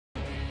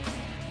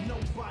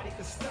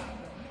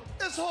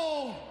This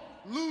whole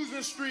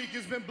losing streak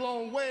has been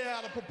blown way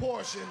out of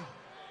proportion,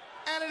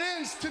 and it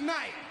ends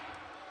tonight.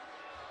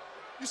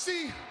 You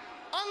see,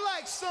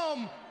 unlike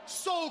some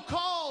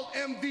so-called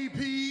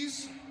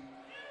MVPs,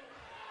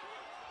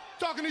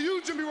 talking to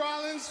you, Jimmy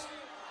Rollins,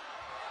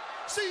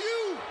 see,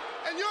 you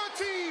and your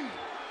team,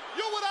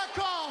 you're what I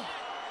call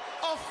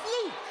a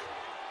fluke.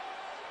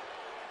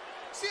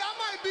 See, I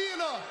might be in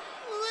a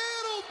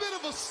little bit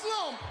of a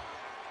slump,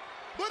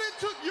 but it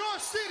took your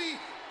city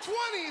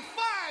 25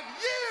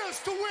 years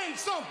to win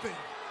something.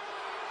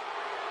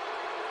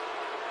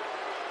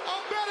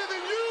 I'm better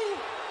than you.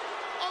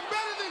 I'm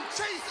better than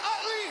Chase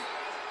Utley.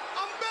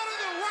 I'm better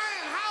than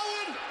Ryan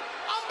Howard.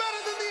 I'm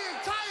better than the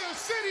entire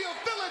city of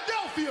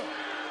Philadelphia.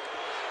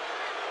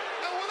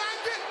 And when I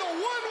get the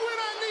one win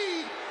I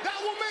need, that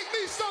will make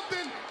me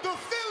something the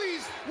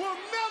Phillies will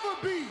never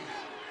be.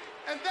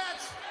 And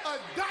that's a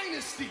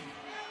dynasty.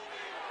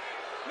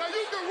 Now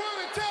you can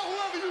run and tell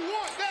whoever you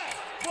want that,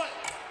 but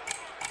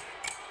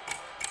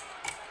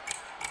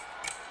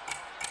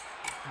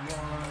 1, 2,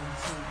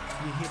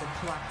 you hear the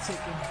clock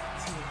ticking.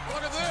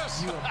 Look at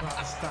this. You're about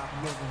to stop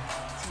living.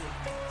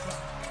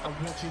 I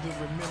want you to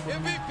remember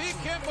MVP me.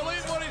 can't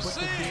believe what he's But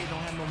the day seeing.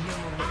 don't have no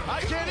memory.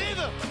 I can't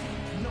either.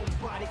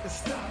 Nobody can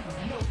stop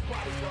me.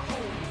 Nobody can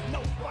hold me.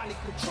 Nobody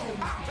control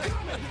me.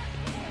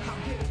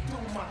 I'm here to do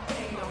my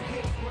thing. I'm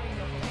here to bring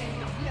the pain.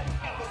 I'm never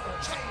ever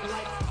gonna change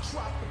like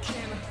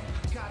Tropicana.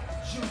 Got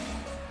the juice.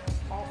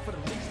 All for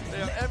the least.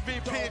 Yeah,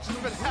 MVP has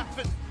just been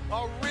having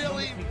a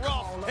really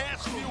rough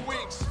past few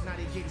weeks. Now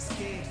they getting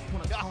scared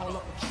when I call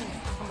up the truth.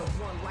 I'm the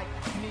one like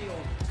Neil,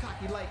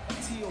 cocky like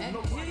Teal. And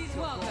please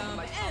welcome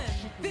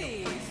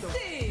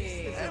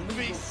MVC.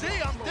 MVC,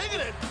 I'm digging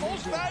it.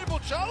 Most valuable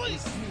Charlie.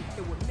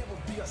 It would never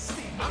be a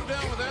secret. I'm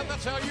down with that.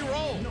 That's how you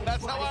roll.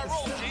 That's how I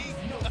roll, G.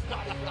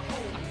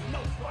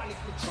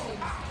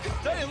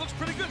 Tell you, it looks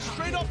pretty good.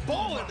 Straight up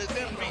bowling is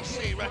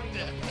MVC right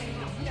there.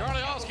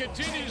 Charlie Haas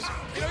continues.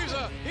 You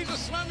know, he's a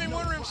slamming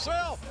winner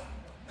himself.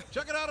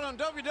 Check it out on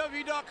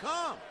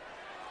WWE.com.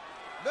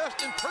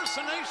 Best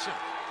impersonation.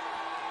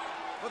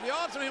 But the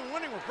odds of him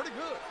winning were pretty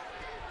good.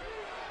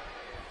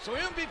 So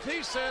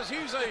MVP says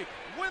he's a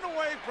win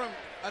away from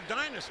a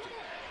dynasty.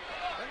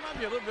 That might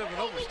be a little bit of an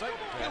overstatement.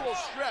 A little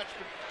stretch,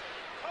 but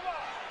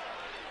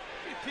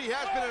MVP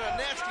has been in a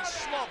nasty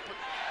slump, but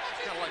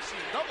it's kind of like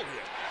seeing double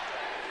here.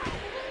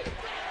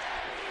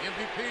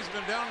 MVP's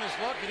been down in his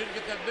luck. He didn't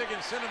get that big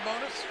incentive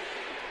bonus.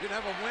 Didn't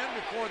have a win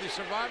before the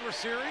Survivor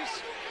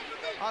Series.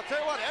 I'll tell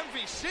you what,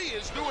 MVC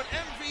is doing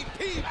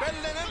MVP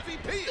better than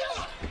MVP is.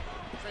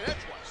 Say that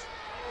twice.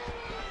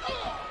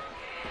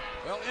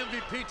 Well,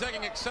 MVP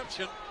taking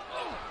exception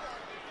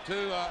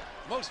to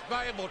most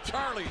valuable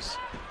Charlie's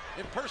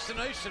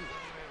impersonation.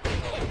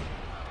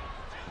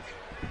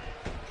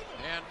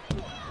 And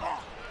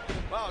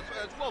well,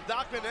 it's well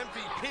documented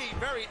MVP,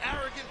 very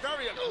arrogant,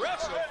 very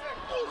aggressive,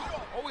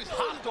 always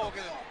hot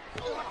dogging it.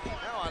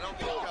 Now I don't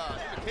think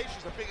imitation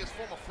is the biggest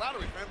form of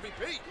flattery for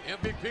MVP.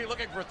 MVP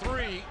looking for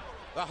 3.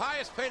 The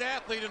highest paid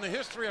athlete in the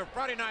history of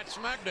Friday Night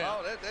SmackDown.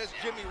 Oh, there's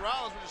Jimmy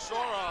Rollins. We just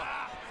saw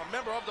a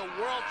member of the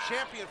world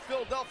champion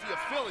Philadelphia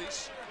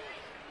Phillies.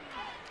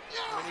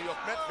 I'm a New York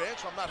Met fan,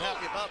 so I'm not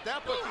happy about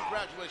that, but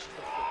congratulations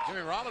to the Phillies.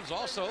 Jimmy Rollins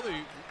also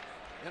the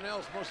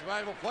NL's most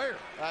valuable player.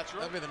 That's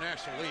right. That'd be the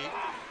National League.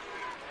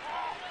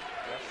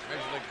 Yes.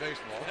 Major League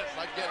Baseball. Yes,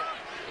 I get it.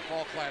 The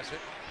Fall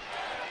Classic.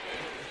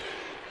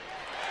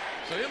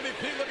 So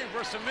MVP looking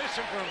for a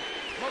submission from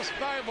most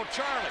valuable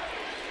Charlie.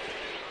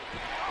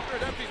 I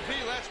heard MVP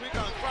last week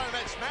on Friday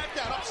Night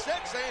SmackDown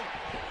upset, saying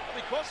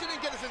because he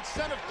didn't get his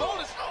incentive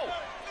bonus,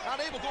 not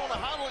able during the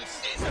holiday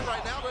season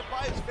right now to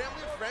buy his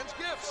family and friends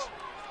gifts.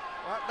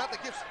 Not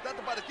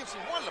to buy the gifts he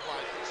wanted to buy,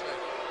 I should say.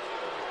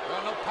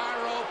 Well, no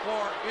pyro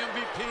for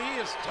MVP.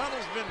 His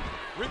tunnel's been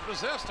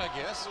repossessed, I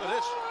guess. Look at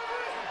this.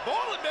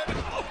 Balling, baby.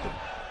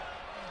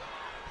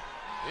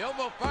 The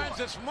elbow finds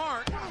its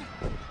mark,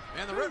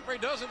 and the referee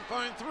doesn't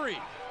find 3.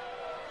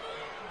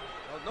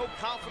 No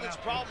confidence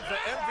problem for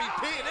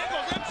MVP, and there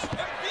goes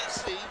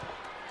MVC.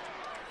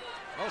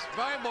 Most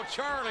valuable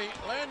Charlie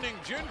landing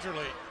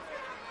gingerly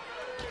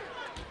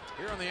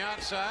here on the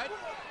outside.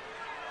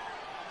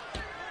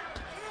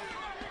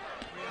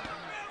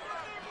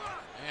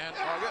 And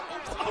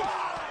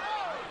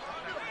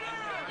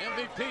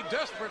MVP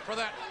desperate for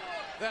that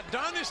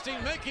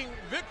dynasty-making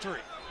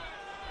victory.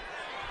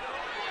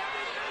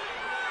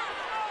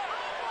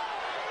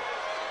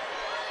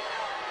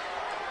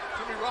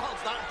 Jimmy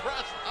Rollins not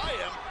impressed. I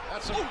am.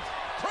 That's a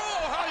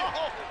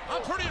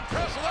I'm pretty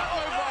impressed with that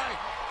move by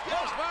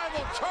most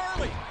valuable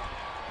Charlie.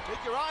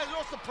 Take your eyes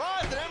off the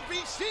prize that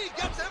MVC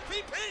gets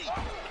MVP.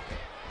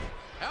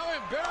 How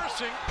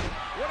embarrassing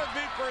would it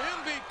be for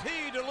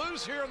MVP to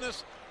lose here in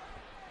this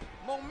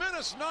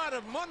momentous night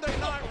of Monday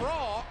Night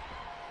Raw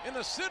in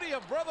the city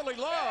of brotherly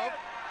love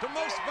to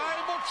most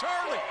valuable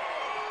Charlie.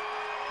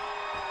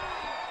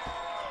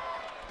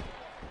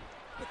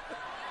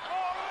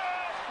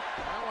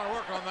 I want to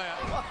work on that.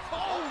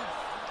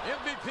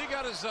 MVP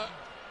got his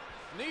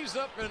knees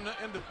up in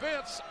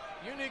defense.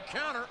 Unique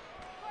counter.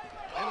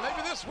 And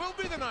maybe this will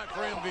be the night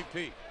for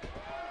MVP.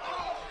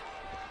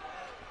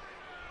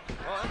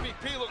 Well,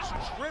 MVP looks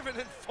driven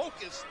and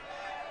focused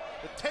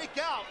to take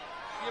out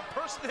the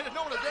impersonator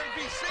known as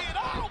MVC. And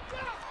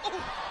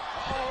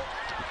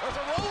There's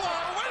a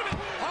rollout. Wait a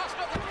minute. Haas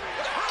got the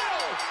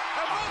hill.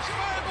 And once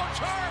again for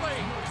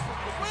Charlie.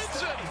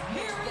 Wins it.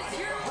 Here is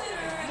your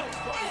winner,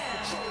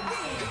 MVC.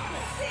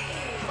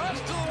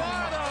 That's to the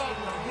line of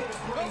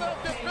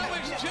Philadelphia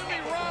Phillies, Jimmy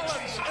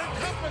Rollins and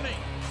company.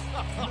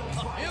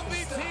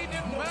 MVP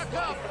didn't back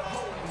up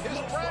his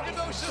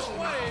braggadocious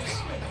ways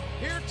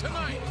here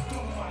tonight.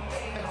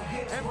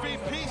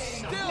 MVP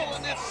still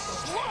in this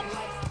slump.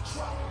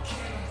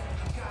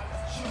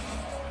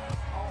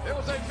 It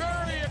was a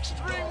very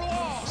extreme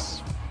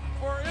loss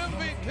for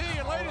MVP,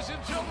 and ladies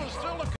and gentlemen, still a